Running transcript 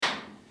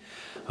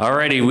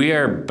Alrighty, we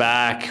are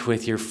back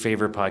with your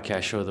favorite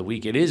podcast show of the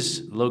week. It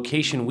is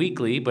Location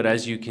Weekly, but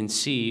as you can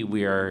see,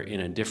 we are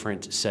in a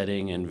different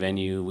setting and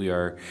venue. We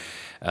are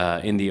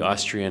in the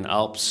Austrian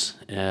Alps.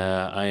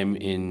 I am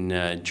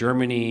in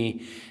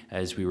Germany,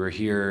 as we were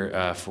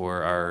here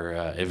for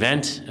our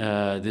event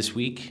this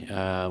week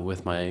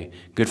with my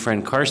good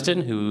friend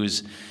Karsten,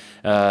 who's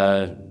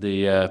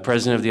the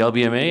president of the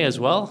LBMA as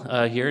well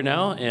here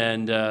now.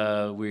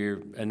 And we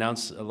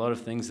announced a lot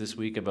of things this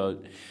week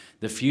about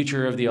the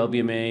future of the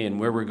LBMA and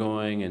where we're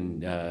going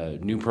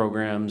and new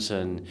programs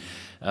and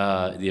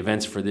the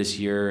events for this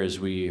year as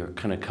we are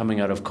kind of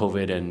coming out of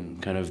COVID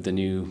and kind of the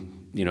new,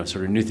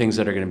 sort of new things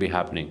that are going to be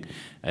happening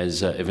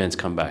as events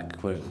come back.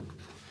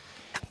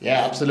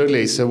 Yeah,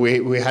 absolutely. So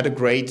we had a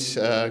great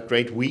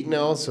week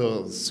now.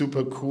 So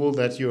super cool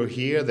that you're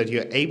here, that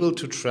you're able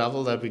to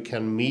travel, that we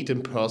can meet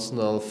in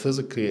person,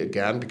 physically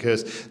again,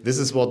 because this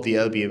is what the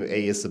LBMA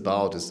is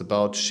about. It's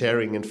about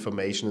sharing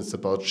information. It's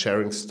about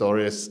sharing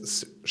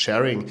stories,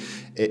 sharing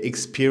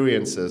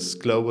experiences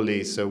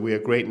globally. So we're a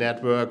great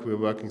network. We're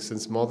working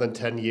since more than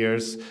 10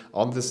 years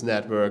on this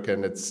network,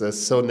 and it's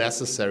so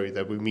necessary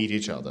that we meet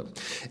each other.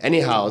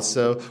 Anyhow,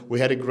 so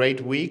we had a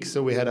great week.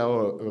 So we had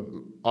our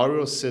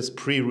Eurosys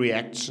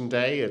pre-reaction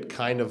day, a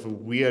kind of a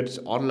weird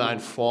online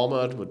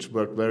format, which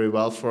worked very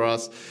well for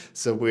us.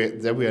 So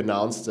we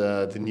announced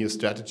the new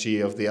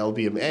strategy of the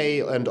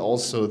LBMA and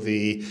also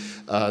the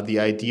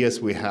ideas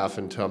we have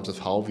in terms of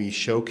how we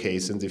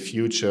showcase in the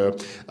future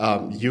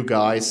you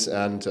guys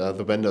and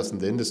the vendors in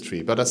the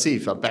industry. But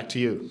Asif, back to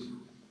you.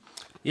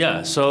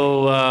 Yeah,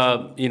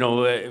 so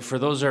for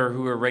those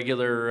who are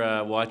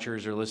regular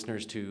watchers or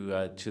listeners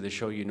to the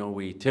show,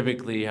 we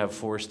typically have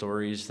 4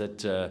 stories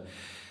that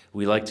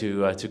we like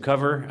to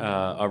cover.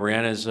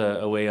 Ariana's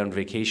away on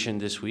vacation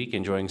this week,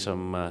 enjoying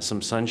some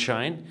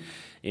sunshine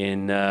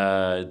in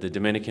the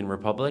Dominican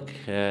Republic,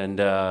 and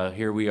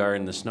here we are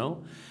in the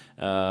snow,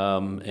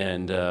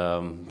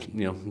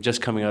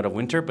 just coming out of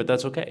winter, but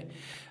that's okay.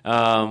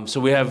 So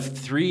we have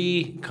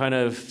 3 kind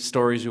of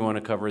stories we want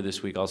to cover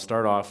this week. I'll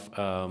start off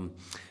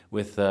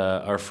with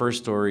our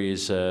first story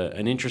is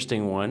an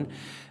interesting one.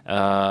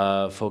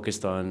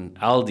 Focused on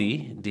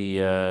Aldi,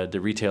 the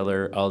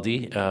retailer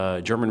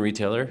Aldi, German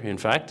retailer, in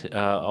fact,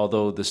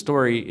 although the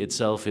story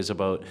itself is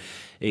about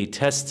a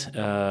test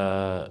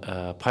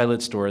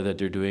pilot store that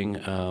they're doing,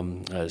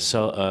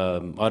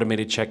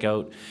 automated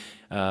checkout,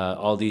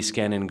 Aldi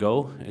Scan and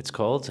Go, it's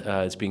called.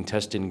 It's being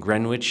tested in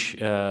Greenwich,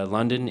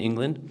 London,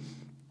 England.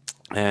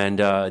 And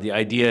the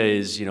idea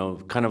is,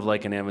 kind of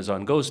like an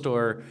Amazon Go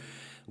store,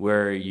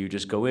 where you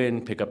just go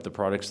in, pick up the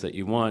products that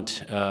you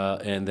want,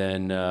 and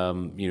then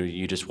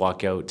you just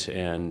walk out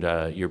and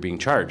you're being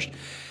charged.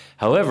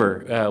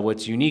 However,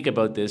 what's unique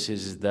about this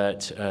is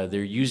that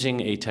they're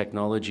using a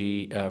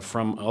technology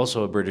from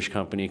also a British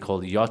company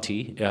called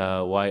Yoti,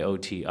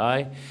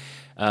 Y-O-T-I,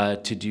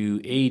 to do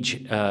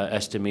age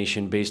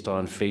estimation based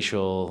on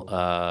facial,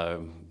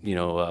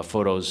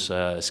 photos,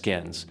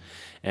 scans,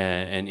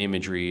 and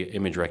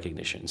image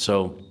recognition.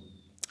 So.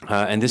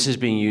 And this is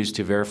being used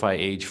to verify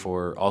age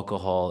for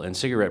alcohol and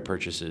cigarette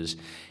purchases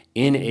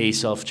in a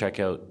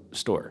self-checkout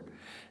store.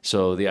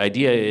 So the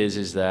idea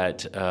is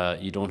that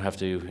you don't have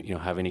to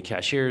have any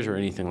cashiers or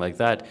anything like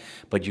that,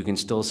 but you can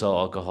still sell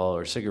alcohol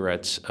or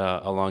cigarettes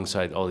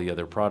alongside all the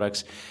other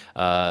products.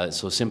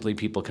 So simply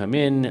people come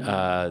in,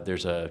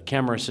 there's a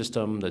camera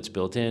system that's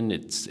built in,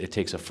 it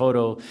takes a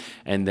photo,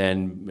 and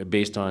then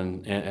based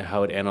on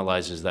how it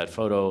analyzes that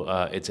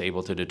photo, it's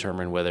able to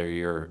determine whether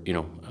you're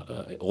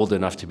old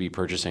enough to be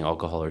purchasing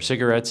alcohol or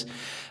cigarettes.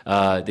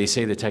 They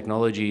say the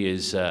technology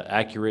is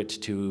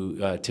accurate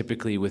to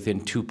typically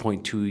within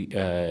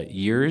 2.2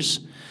 years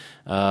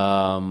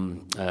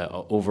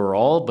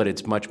overall, but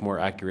it's much more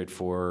accurate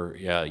for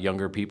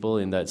younger people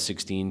in that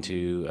 16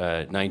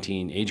 to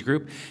 19 age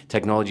group.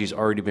 Technology has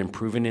already been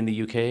proven in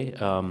the UK.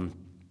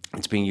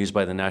 It's being used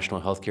by the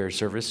National Healthcare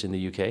Service in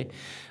the UK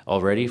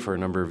already for a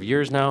number of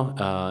years now,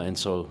 and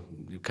so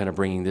kind of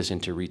bringing this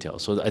into retail.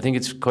 So I think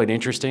it's quite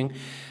interesting,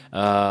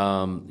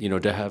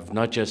 to have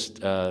not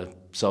just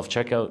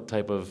self-checkout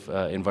type of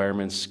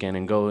environments, scan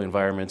and go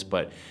environments,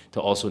 but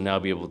to also now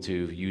be able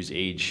to use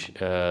age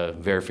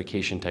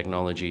verification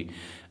technology,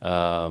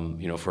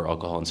 for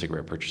alcohol and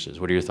cigarette purchases.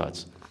 What are your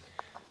thoughts?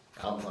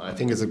 I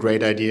think it's a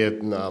great idea.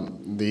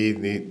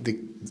 The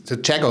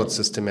checkout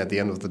system at the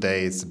end of the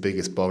day is the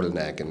biggest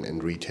bottleneck in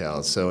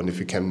retail. So, and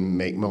if you can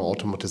make more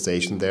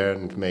automatization there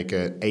and make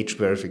a age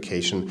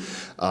verification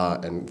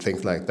and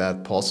things like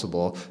that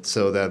possible,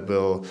 so that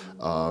will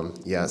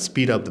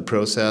speed up the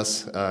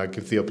process,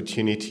 give the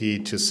opportunity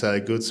to sell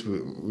goods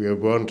we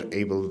weren't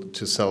able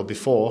to sell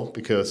before,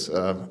 because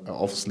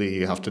obviously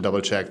you have to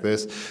double check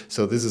this.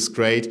 So this is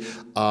great,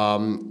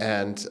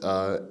 and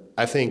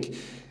I think,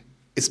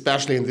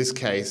 especially in this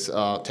case,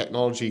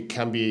 technology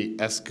can be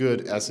as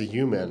good as a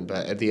human,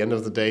 but at the end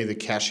of the day, the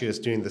cashier is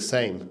doing the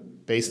same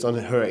based on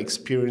her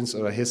experience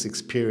or his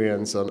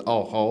experience on,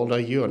 how old are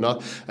you or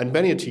not? And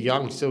when you're too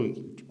young, so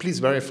please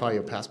verify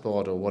your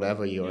passport or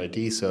whatever your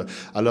ID. So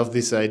I love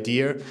this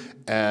idea,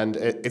 and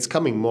it's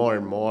coming more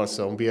and more.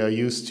 So we are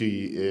used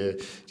to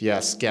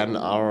scan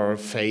our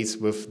face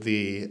with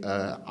the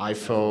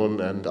iPhone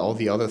and all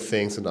the other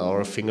things and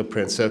our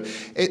fingerprints. So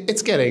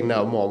it's getting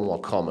now more and more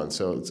common.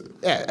 So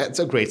it's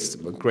a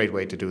great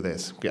way to do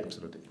this. Yeah,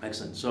 absolutely.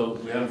 Excellent. So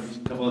we have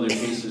a couple other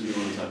cases we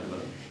want to talk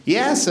about.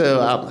 Yeah,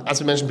 so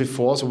as I mentioned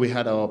before, so we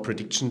had our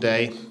reaction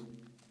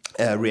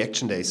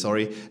day,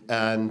 sorry.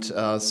 And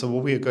so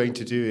what we are going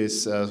to do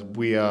is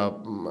we are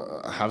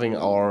having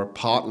our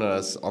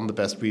partners on the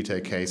Best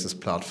Retail Cases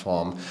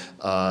platform,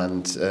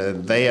 and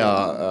they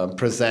are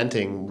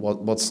presenting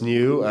what's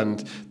new.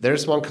 And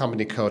there's one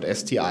company called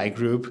STI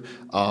Group.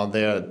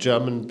 They're a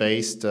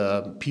German-based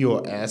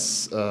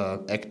POS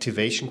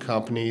activation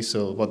company.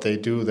 So what they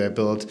do, they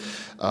build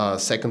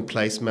second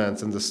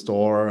placements in the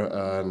store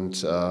and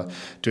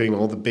doing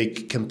all the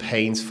big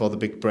campaigns for the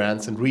big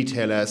brands and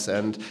retailers.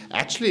 And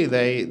actually,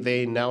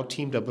 they now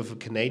teamed up with a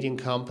Canadian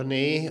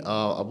company.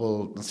 I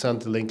will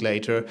send the link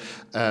later,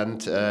 and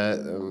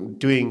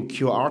doing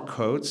QR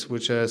codes,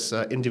 which is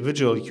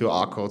individual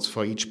QR codes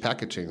for each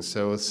packaging.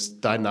 So it's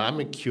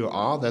dynamic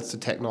QR. That's the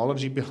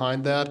technology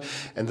behind that,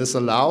 and this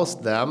allows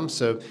them.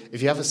 So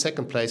if you have a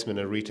second placement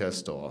in a retail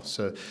store,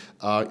 so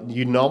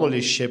you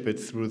normally ship it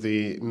through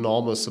the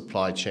normal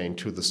supply chain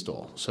to the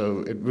store. So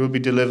it will be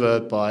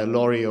delivered by a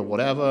lorry or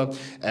whatever,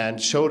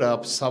 and showed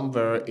up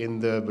somewhere in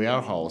the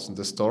warehouse, in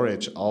the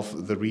storage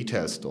of the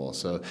retail store.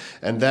 So,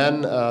 and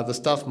then the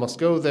stuff must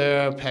go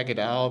there, pack it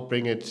out,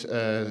 bring it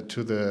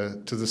to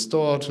the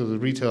store, to the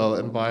retail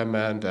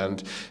environment,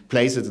 and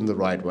place it in the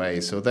right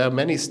way. So there are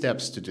many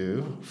steps to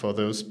do for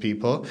those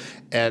people,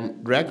 and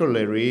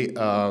regularly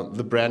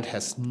the brand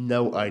has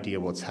no idea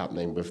what's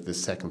happening with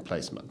this second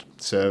placement.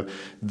 So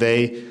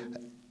they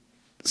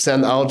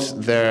send out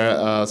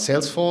their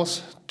sales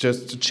force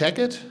just to check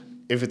it.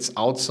 If it's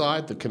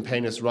outside, the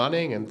campaign is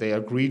running, and they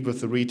agreed with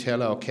the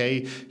retailer,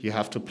 okay, you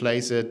have to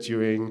place it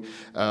during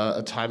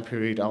a time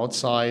period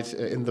outside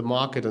in the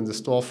market, in the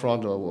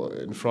storefront, or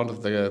in front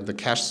of the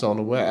cash zone,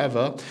 or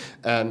wherever,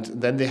 and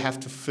then they have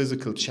to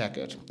physically check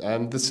it.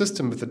 And the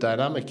system with the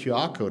dynamic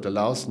QR code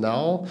allows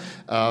now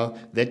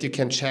that you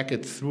can check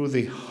it through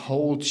the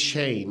whole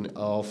chain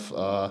of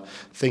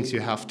things you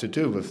have to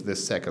do with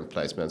this second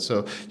placement.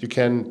 So you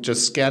can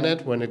just scan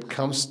it when it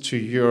comes to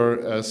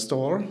your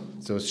store,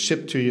 so it's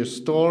shipped to your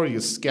store, you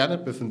scan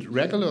it with a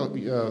regular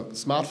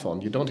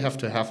smartphone. You don't have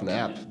to have an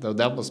app.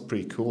 That was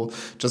pretty cool.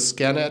 Just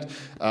scan it.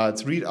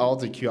 It's read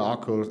out the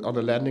QR code on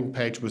a landing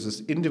page with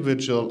this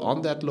individual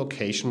on that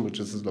location,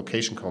 which is a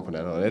location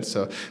component on it.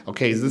 So,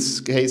 okay, in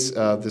this case,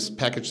 this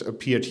package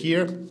appeared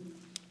here.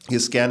 You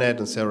scan it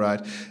and say,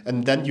 right,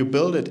 and then you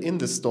build it in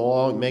the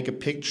store, make a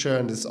picture,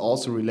 and it's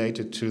also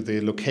related to the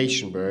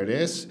location where it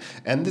is.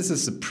 And this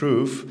is the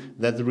proof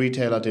that the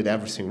retailer did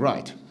everything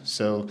right.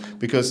 So,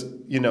 because,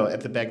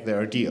 at the back there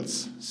are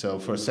deals. So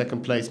for a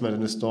second placement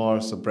in the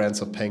store, so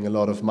brands are paying a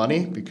lot of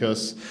money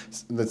because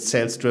it's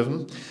sales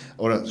driven,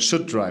 or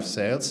should drive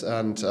sales.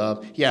 And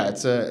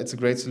it's a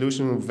great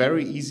solution,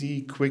 very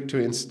easy, quick to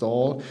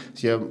install.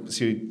 So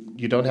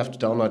you don't have to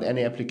download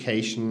any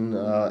application.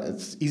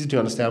 It's easy to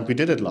understand. We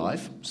did it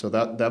live, so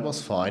that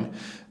was fine.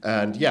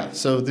 And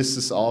so this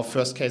is our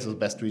first case of the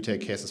Best Retail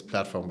Cases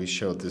platform we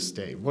showed this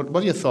day. What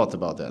are your thoughts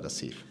about that,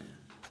 Asif?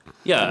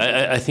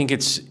 Yeah, I think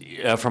it's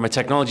from a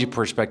technology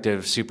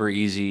perspective super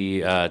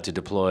easy to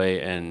deploy,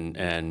 and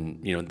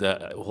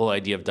the whole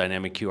idea of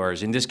dynamic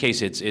QRs. In this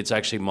case, it's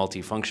actually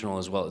multifunctional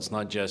as well. It's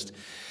not just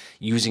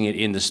using it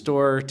in the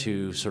store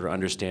to sort of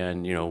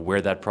understand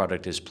where that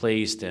product is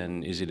placed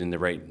and is it in the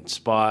right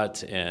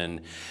spot,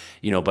 and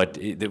but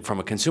from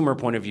a consumer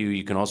point of view,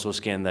 you can also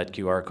scan that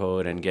QR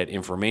code and get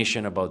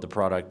information about the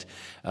product,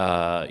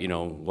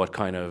 what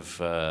kind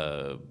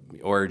of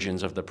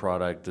origins of the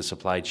product, the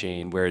supply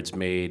chain, where it's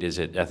made, is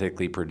it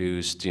ethically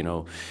produced,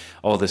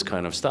 all this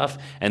kind of stuff.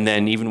 And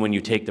then even when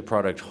you take the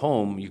product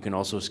home, you can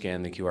also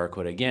scan the QR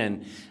code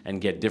again and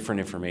get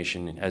different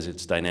information as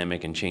it's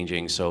dynamic and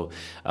changing. So,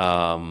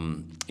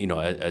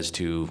 as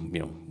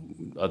to,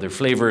 other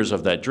flavors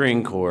of that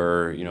drink,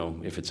 or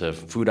if it's a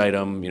food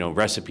item,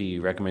 recipe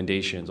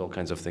recommendations, all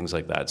kinds of things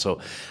like that. So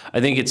I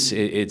think it's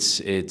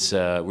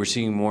we're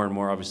seeing more and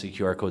more. Obviously,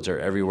 QR codes are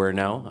everywhere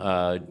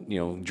now,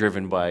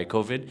 driven by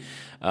COVID,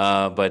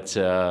 but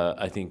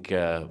I think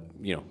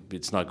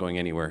it's not going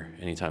anywhere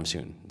anytime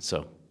soon.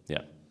 So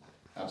yeah,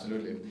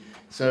 absolutely.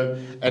 So,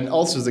 and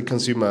also the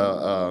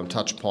consumer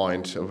touch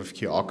point with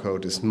QR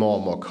code is more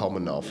and more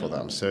common now for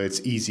them. So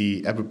it's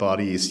easy.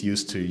 Everybody is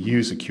used to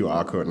use a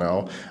QR code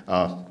now,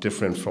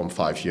 different from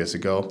 5 years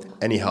ago.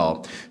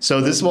 Anyhow,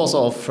 so this was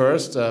our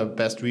first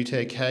best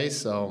retail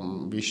case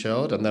we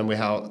showed, and then we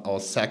have our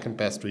second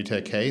best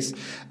retail case.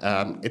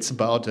 It's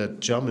about a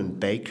German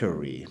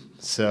bakery.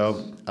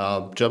 So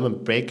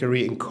German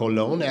bakery in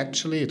Cologne,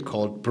 actually, it's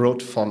called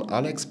Brot von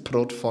Alex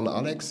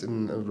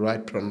in the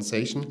right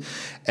pronunciation.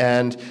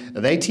 And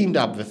they teamed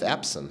up with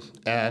Epson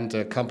and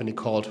a company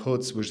called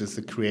Hoods, which is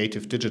the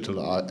creative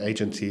digital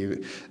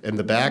agency in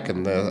the back,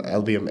 and the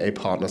LBMA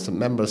partners and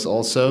members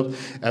also.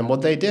 And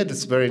what they did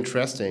is very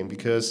interesting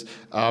because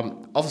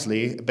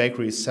obviously a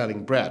bakery is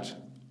selling bread.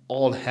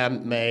 All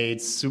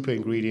handmade, super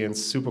ingredients,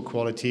 super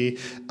quality,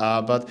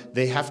 but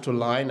they have to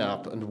line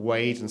up and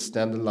wait and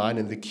stand in line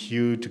in the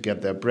queue to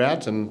get their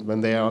bread. And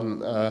when they are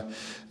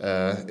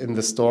in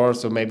the store,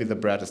 so maybe the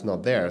bread is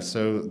not there.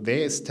 So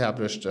they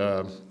established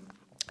a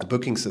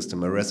booking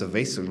system, a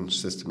reservation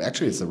system.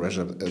 Actually, it's a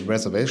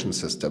reservation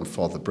system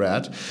for the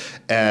bread.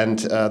 And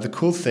the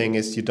cool thing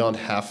is you don't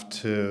have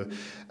to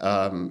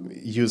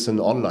use an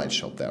online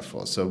shop,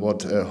 therefore. So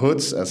what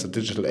Hoods as a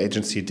digital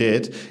agency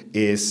did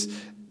is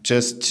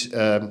just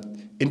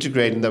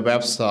integrate in the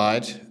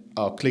website.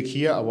 I'll click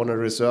here, I want to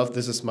reserve,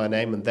 this is my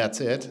name, and that's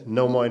it.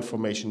 No more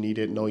information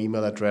needed, no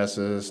email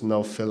addresses,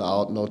 no fill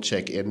out, no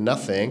check in,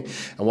 nothing.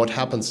 And what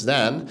happens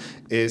then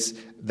is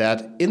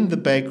that in the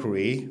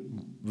bakery,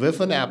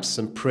 with an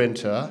Epson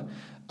printer,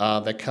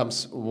 there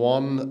comes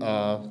one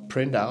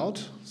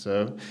printout.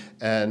 So,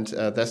 and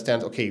there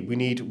stands, okay, we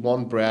need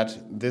one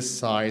bread, this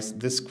size,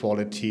 this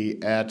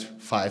quality at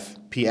 5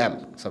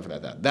 p.m., something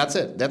like that. That's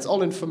it. That's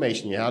all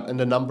information you had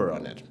and a number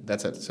on it.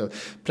 That's it. So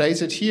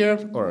place it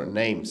here, or a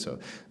name. So,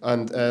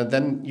 and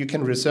then you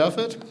can reserve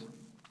it.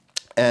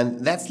 And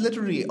that's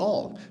literally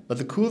all. But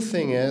the cool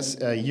thing is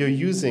you're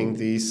using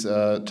these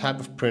type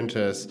of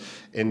printers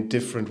in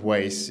different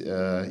ways.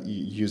 You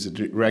use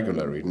it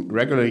regularly.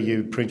 Regularly,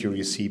 you print your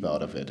receipt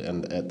out of it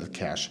and at the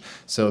cash.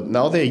 So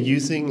now they're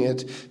using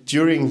it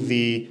during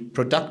the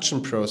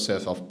production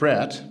process of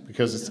bread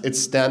because it's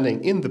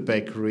standing in the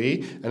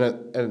bakery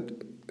and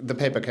the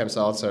paper comes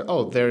out and says,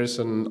 oh, there is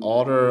an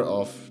order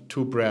of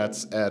 2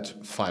 breads at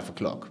 5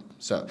 o'clock.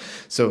 So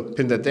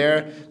pin that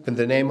there, pin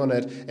the name on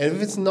it. And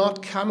if it's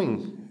not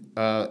coming,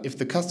 if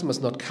the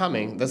customer's not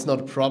coming, that's not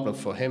a problem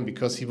for him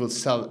because he will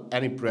sell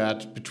any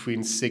bread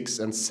between 6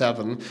 and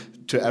 7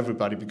 to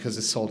everybody because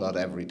it's sold out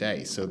every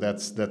day. So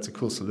that's a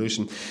cool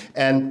solution.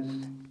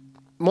 And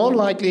more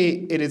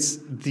likely it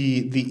is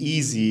the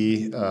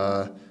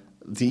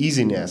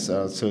easiness.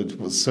 So it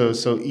was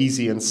so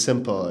easy and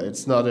simple.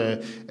 It's not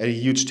a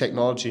huge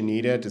technology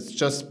needed. It's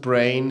just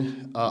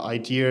brain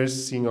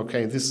ideas, seeing,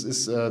 okay, this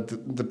is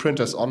the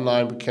printer's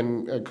online. We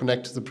can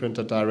connect to the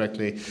printer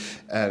directly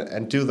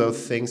and do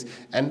those things.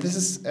 And this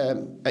is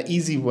an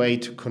easy way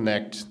to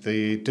connect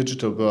the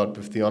digital world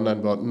with the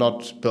online world,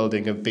 not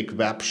building a big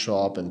web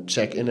shop and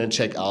check in and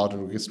check out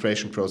and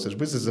registration process,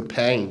 which is a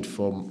pain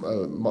for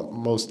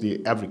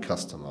mostly every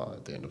customer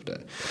at the end of the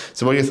day.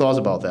 So what are your thoughts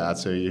about that?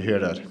 So you hear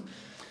that?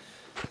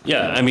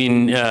 Yeah, I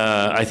mean,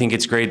 I think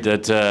it's great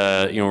that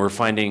we're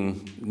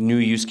finding new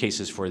use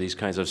cases for these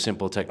kinds of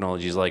simple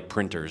technologies like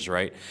printers,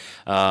 right?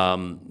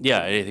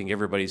 I think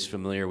everybody's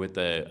familiar with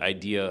the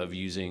idea of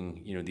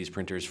using these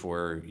printers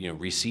for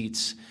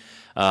receipts.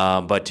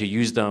 But to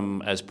use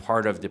them as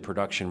part of the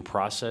production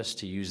process,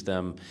 to use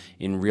them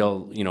in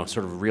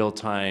sort of real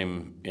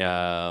time,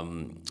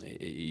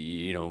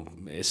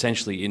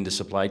 essentially in the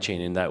supply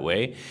chain in that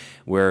way,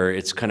 where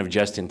it's kind of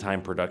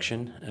just-in-time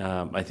production,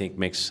 I think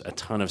makes a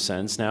ton of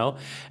sense now.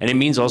 And it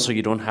means also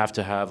you don't have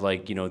to have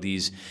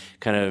these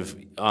kind of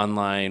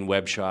online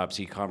web shops,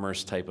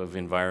 e-commerce type of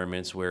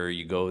environments where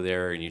you go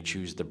there and you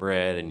choose the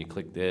bread and you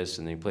click this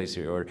and then you place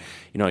your order.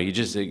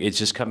 It's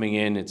just coming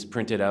in, it's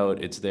printed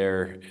out, it's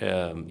there.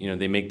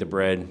 They make the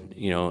bread,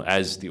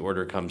 as the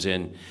order comes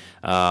in.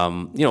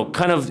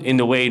 Kind of in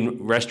the way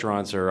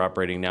restaurants are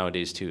operating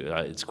nowadays too.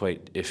 It's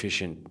quite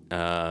efficient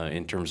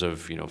in terms of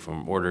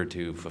from order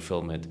to fulfillment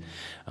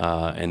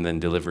and then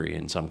delivery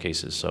in some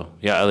cases. So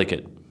yeah, I like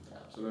it.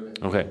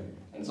 Absolutely. Okay.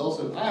 And it's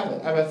also I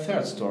have a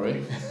third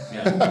story,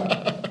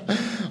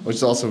 which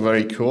is also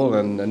very cool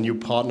and a new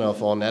partner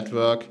of our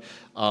network.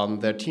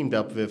 They're teamed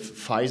up with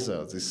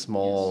Pfizer, this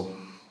small.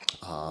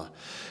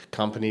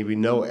 Company we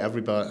know,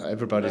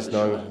 everybody's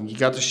known. You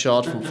got the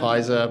shot from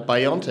Pfizer.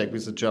 BioNTech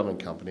is a German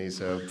company,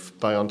 so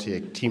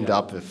BioNTech teamed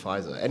up with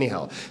Pfizer.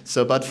 Anyhow,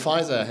 but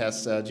Pfizer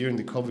has during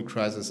the COVID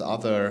crisis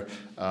other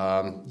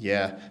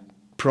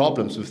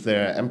problems with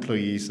their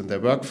employees and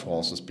their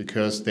workforces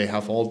because they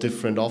have all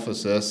different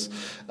offices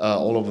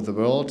all over the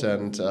world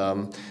and.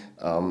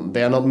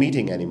 They are not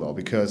meeting anymore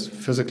because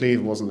physically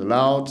it wasn't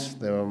allowed.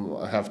 They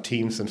have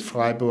teams in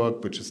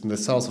Freiburg, which is in the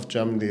south of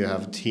Germany. They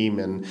have a team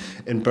in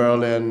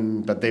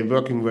Berlin, but they're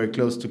working very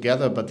close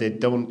together, but they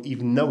don't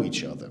even know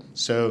each other.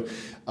 So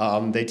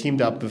they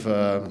teamed up with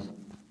a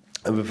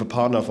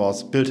partner of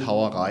ours,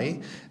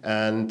 Bildhauerei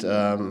and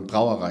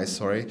Brauerei,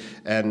 sorry,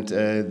 and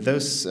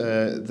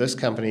those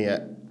company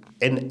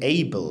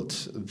enabled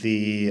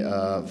the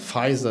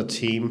Pfizer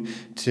team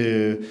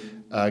to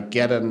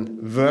get a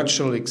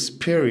virtual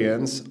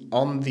experience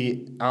on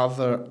the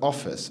other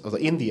office or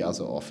in the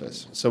other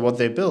office. So what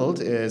they built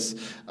is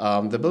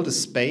they built a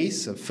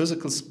space, a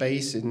physical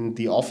space in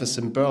the office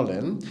in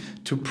Berlin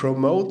to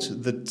promote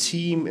the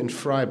team in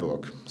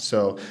Freiburg.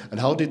 So, and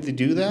how did they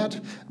do that?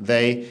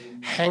 They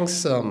hang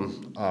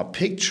some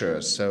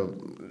pictures. So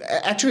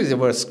actually there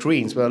were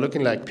screens were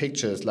looking like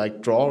pictures,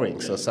 like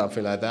drawings or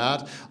something like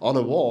that on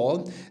a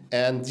wall,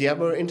 and they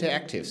were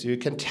interactive. So you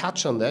can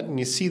touch on that and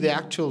you see the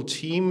actual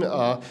team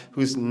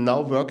who's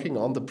now working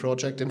on the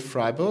project in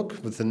Freiburg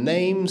with the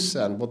names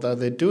and what are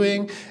they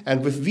doing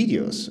and with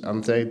videos.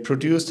 And they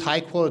produced high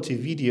quality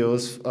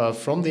videos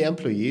from the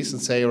employees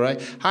and say, all right,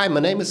 hi,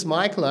 my name is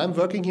Michael. I'm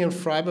working here in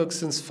Freiburg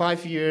since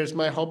 5 years.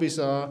 My hobbies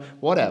are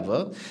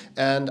whatever.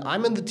 And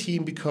I'm in the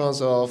team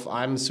because of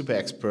I'm a super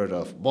expert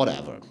of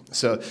whatever.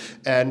 So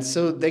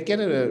they get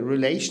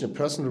a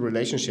personal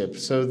relationship.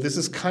 So this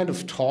is kind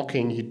of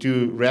talking you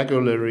do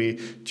regularly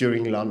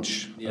during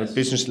lunch, or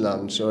business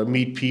lunch, or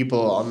meet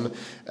people on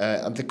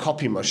the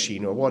copy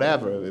machine or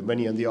whatever when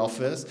you're in the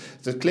office.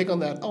 So click on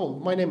that. Oh,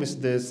 my name is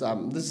this.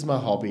 This is my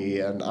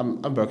hobby, and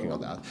I'm working on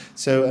that.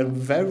 So and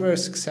very, very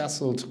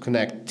successful to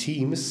connect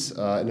teams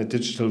in a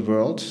digital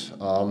world,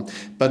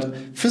 but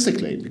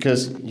physically,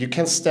 because you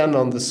can stand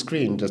on the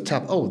screen, just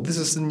tap. Oh, this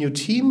is the new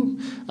team,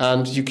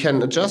 and you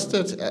can adjust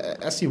it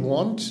as you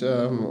want.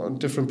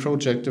 Different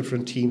project,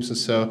 different teams,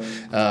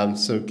 and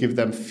so give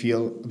them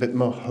feel a bit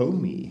more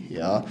homey.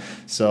 Yeah.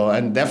 So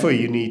and therefore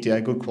you need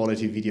good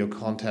quality video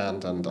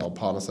content, and our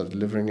partners are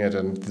delivering it.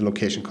 And the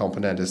location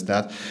component is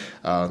that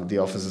the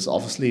office is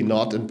obviously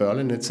not in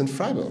Berlin; it's in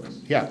Freiburg.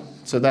 Yeah.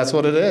 So that's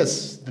what it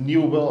is. The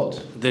new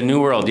world. The new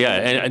world, yeah.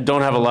 And I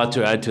don't have a lot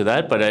to add to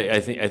that, but I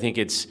think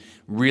it's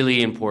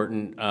really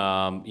important,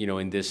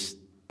 in this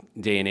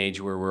day and age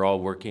where we're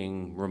all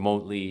working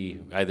remotely,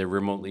 either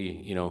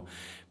remotely,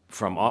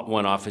 from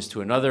one office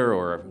to another,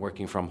 or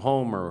working from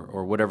home,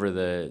 or whatever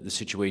the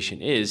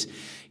situation is,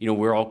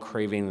 we're all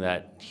craving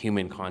that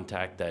human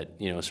contact, that,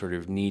 sort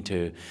of need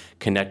to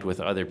connect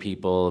with other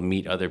people,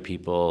 meet other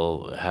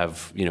people,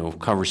 have,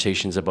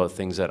 conversations about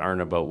things that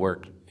aren't about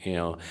work,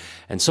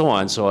 and so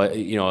on. So,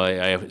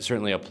 I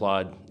certainly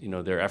applaud,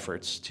 their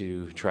efforts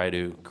to try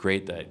to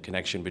create that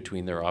connection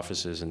between their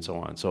offices and so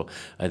on. So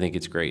I think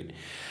it's great.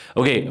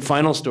 Okay,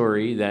 final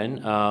story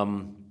then.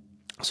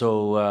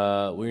 So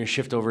we're going to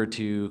shift over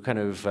to kind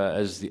of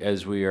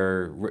as we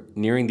are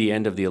nearing the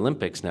end of the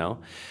Olympics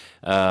now.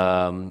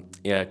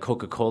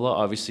 Coca-Cola,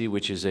 obviously,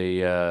 which is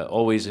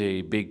always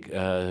a big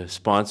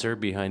sponsor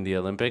behind the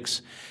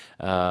Olympics.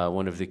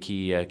 One of the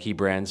key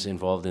brands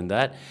involved in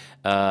that,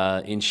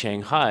 in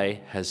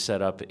Shanghai, has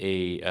set up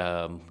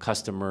a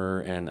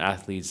customer and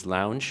athletes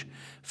lounge,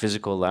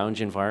 physical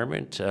lounge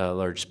environment,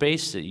 large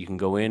space that you can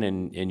go in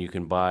and you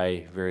can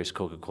buy various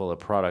Coca-Cola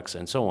products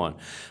and so on.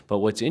 But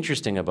what's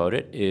interesting about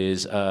it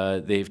is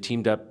they've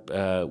teamed up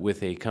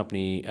with a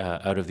company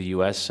out of the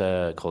US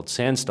called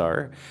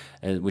Sandstar,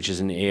 which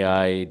is an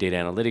AI data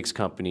analytics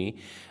company,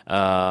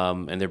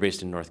 and they're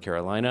based in North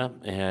Carolina.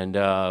 And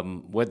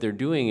what they're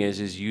doing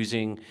is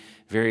using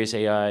various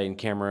AI and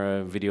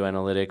camera, video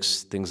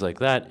analytics, things like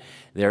that.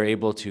 They're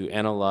able to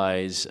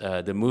analyze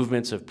the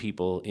movements of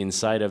people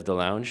inside of the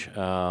lounge.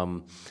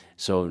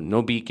 So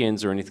no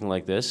beacons or anything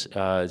like this.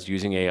 It's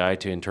using AI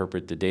to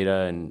interpret the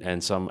data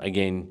and some,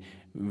 again,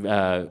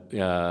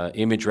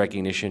 image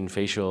recognition,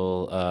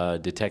 facial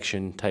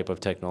detection type of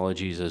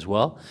technologies as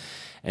well.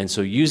 And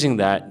so using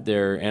that,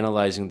 they're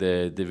analyzing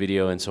the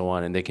video and so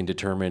on, and they can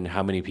determine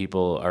how many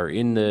people are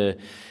in the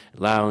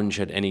lounge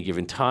at any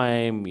given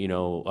time,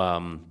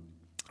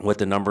 what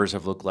the numbers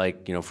have looked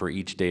like, for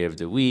each day of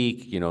the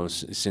week,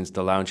 since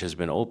the lounge has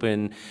been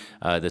open,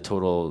 the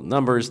total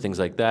numbers, things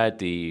like that,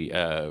 the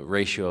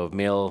ratio of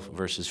male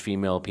versus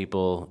female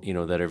people,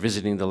 that are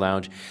visiting the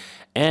lounge.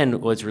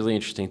 And what's really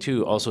interesting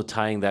too, also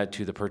tying that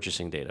to the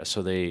purchasing data.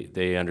 So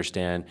they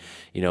understand,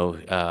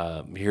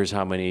 here's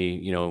how many,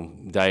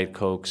 Diet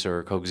Cokes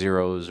or Coke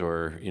Zeros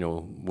or,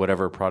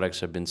 whatever products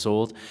have been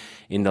sold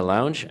in the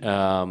lounge.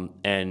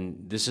 And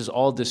this is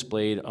all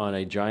displayed on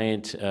a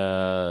giant,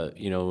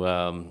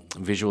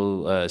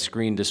 visual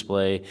screen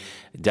display,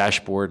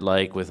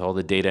 dashboard-like, with all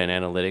the data and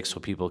analytics so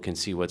people can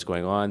see what's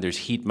going on. There's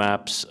heat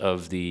maps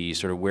of the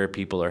sort of where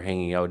people are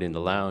hanging out in the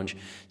lounge,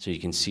 so you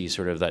can see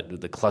sort of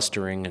the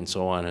clustering and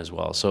so on as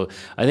well. So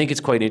I think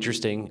it's quite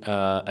interesting,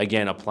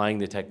 again, applying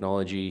the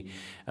technology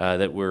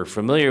that we're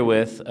familiar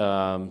with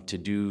to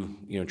do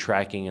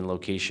tracking and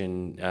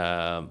location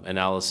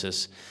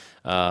analysis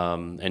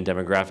and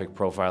demographic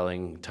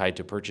profiling tied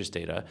to purchase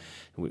data.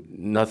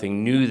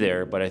 Nothing new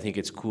there, but I think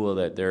it's cool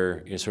that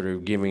they're sort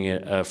of giving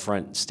it a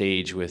front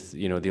stage with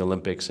the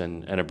Olympics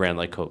and a brand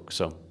like Coke.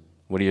 So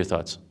what are your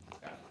thoughts?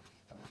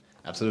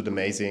 Absolutely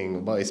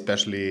amazing, well,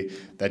 especially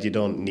that you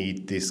don't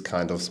need these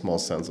kind of small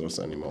sensors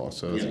anymore.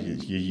 So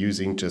you're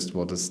using just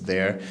what is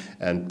there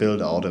and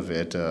build out of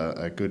it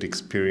a good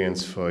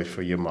experience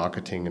for your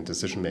marketing and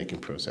decision-making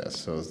process.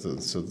 So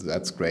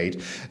that's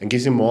great and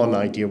gives you more an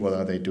idea what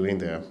are they doing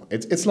there.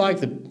 It's like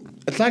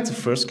It's like the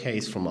first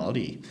case from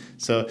Aldi.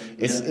 So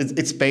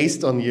it's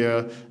based on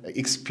your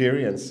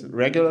experience.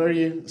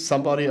 Regularly,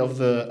 somebody of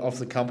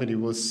the company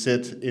will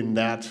sit in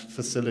that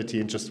facility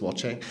and just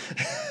watching.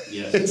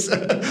 Yes.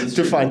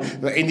 To find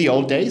in the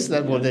old days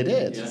that's what they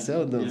did. Yeah.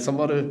 So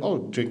somebody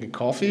drinking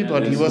coffee, Yeah,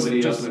 but he was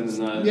just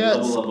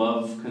level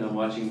above, kind of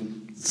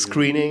watching.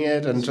 screening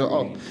it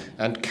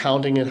and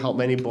counting it how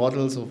many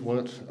bottles of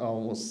what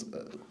was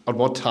at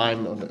what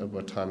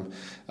time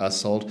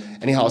sold.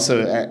 Anyhow, so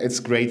it's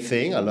a great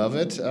thing. I love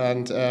it,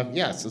 and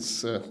yes,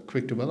 it's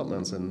quick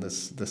developments in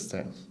this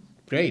thing.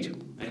 Great.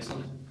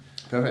 Excellent.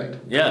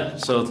 Perfect. Yeah.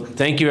 So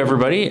thank you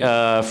everybody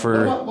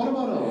for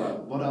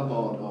What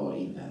about our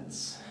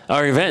events?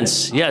 our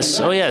events. Yes.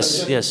 Oh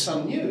yes. Yes.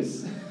 Some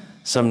news.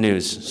 Some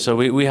news. So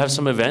we have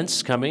some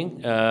events coming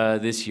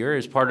this year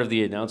as part of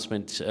the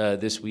announcement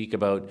this week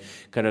about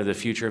kind of the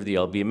future of the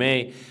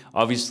LBMA.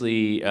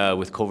 Obviously,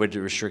 with COVID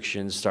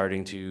restrictions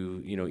starting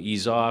to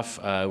ease off,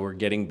 we're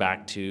getting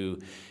back to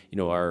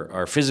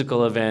our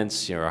physical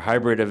events, our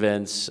hybrid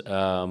events,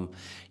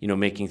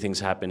 making things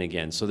happen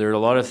again. So there are a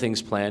lot of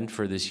things planned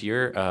for this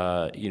year,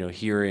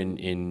 here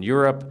in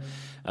Europe.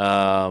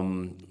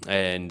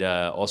 And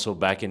also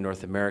back in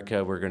North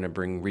America, we're going to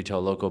bring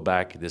Retail Loco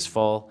back this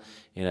fall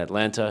in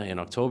Atlanta in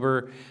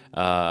October.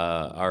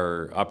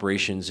 Our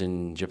operations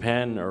in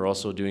Japan are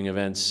also doing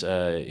events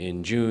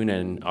in June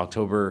and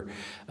October,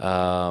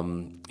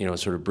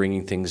 sort of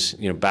bringing things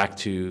back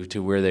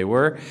to where they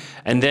were.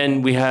 And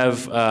then we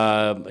have,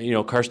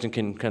 Karsten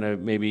can kind of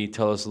maybe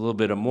tell us a little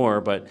bit more,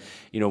 but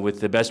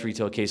with the Best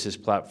Retail Cases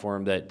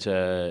platform that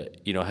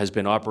has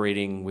been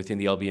operating within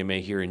the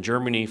LBMA here in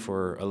Germany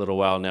for a little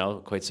while now,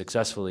 quite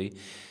successfully.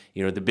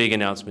 The big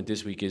announcement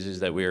this week is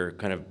that we're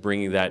kind of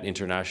bringing that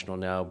international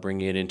now,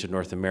 bringing it into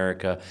North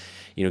America,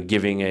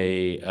 giving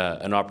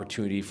an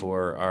opportunity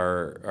for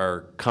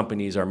our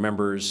companies, our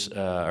members,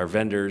 our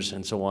vendors,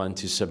 and so on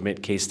to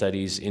submit case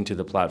studies into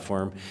the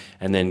platform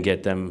and then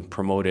get them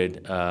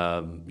promoted,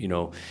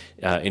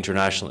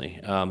 internationally.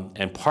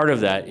 And part of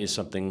that is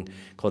something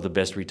called the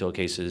Best Retail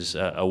Cases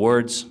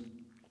Awards,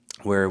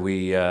 where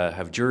we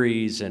have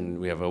juries and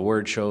we have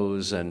award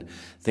shows and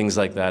things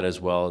like that as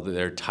well.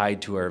 They're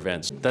tied to our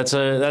events. That's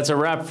a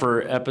wrap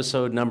for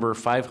episode number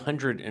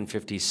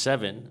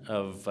 557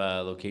 of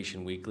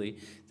Location Weekly.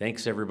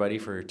 Thanks everybody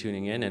for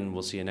tuning in, and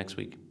we'll see you next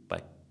week.